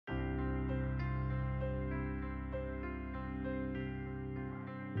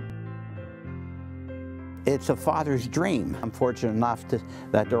It's a father's dream. I'm fortunate enough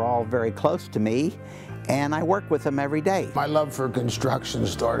that they're all very close to me, and I work with them every day. My love for construction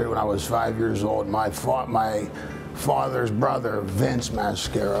started when I was 5 years old. My father's brother, Vince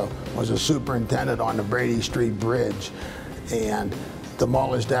Mascaro, was a superintendent on the Brady Street Bridge, and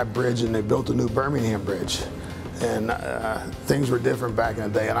demolished that bridge and they built a new Birmingham Bridge. And things were different back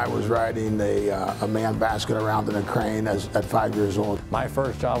in the day, and I was riding a man basket around in a crane at 5 years old. My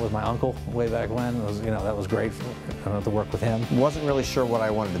first job with my uncle way back when. It was, that was great to work with him. Wasn't really sure what I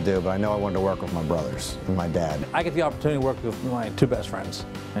wanted to do, but I know I wanted to work with my brothers and my dad. I get the opportunity to work with my two best friends.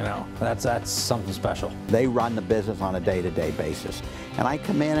 That's something special. They run the business on a day-to-day basis, and I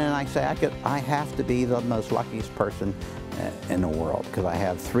come in and I say I have to be the most luckiest person in the world, because I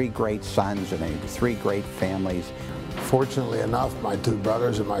have 3 great sons and 3 great families. Fortunately enough, my 2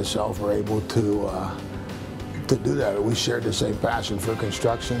 brothers and myself were able to do that. We shared the same passion for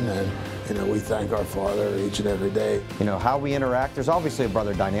construction, and we thank our Father each and every day. How we interact, there's obviously a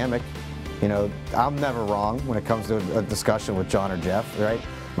brother dynamic. I'm never wrong when it comes to a discussion with John or Jeff, right?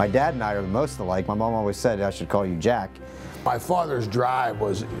 My dad and I are the most alike. My mom always said I should call you Jack. My father's drive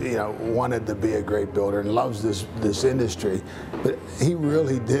was, wanted to be a great builder and loves this industry, but he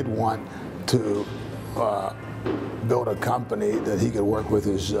really did want to build a company that he could work with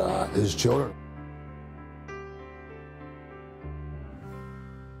his children.